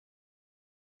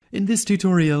In this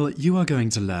tutorial, you are going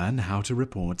to learn how to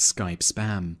report Skype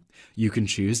spam. You can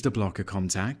choose to block a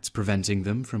contact, preventing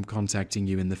them from contacting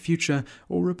you in the future,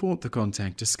 or report the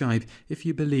contact to Skype if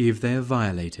you believe they have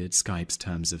violated Skype's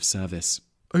terms of service.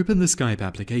 Open the Skype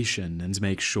application and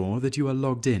make sure that you are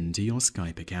logged in to your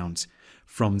Skype account.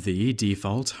 From the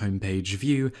default homepage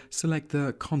view, select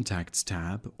the Contacts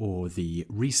tab or the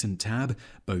Recent tab,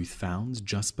 both found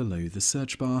just below the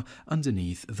search bar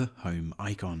underneath the Home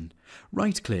icon.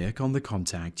 Right-click on the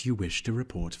contact you wish to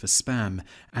report for spam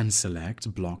and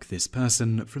select Block this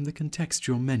person from the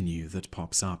contextual menu that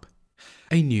pops up.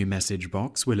 A new message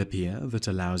box will appear that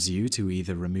allows you to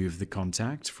either remove the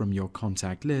contact from your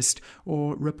contact list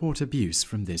or report abuse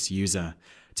from this user.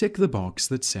 Tick the box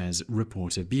that says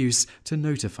Report Abuse to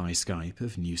notify Skype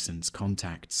of nuisance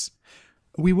contacts.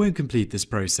 We won't complete this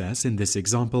process in this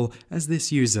example, as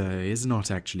this user is not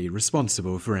actually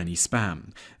responsible for any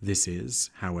spam. This is,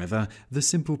 however, the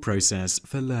simple process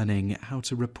for learning how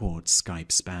to report Skype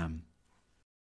spam.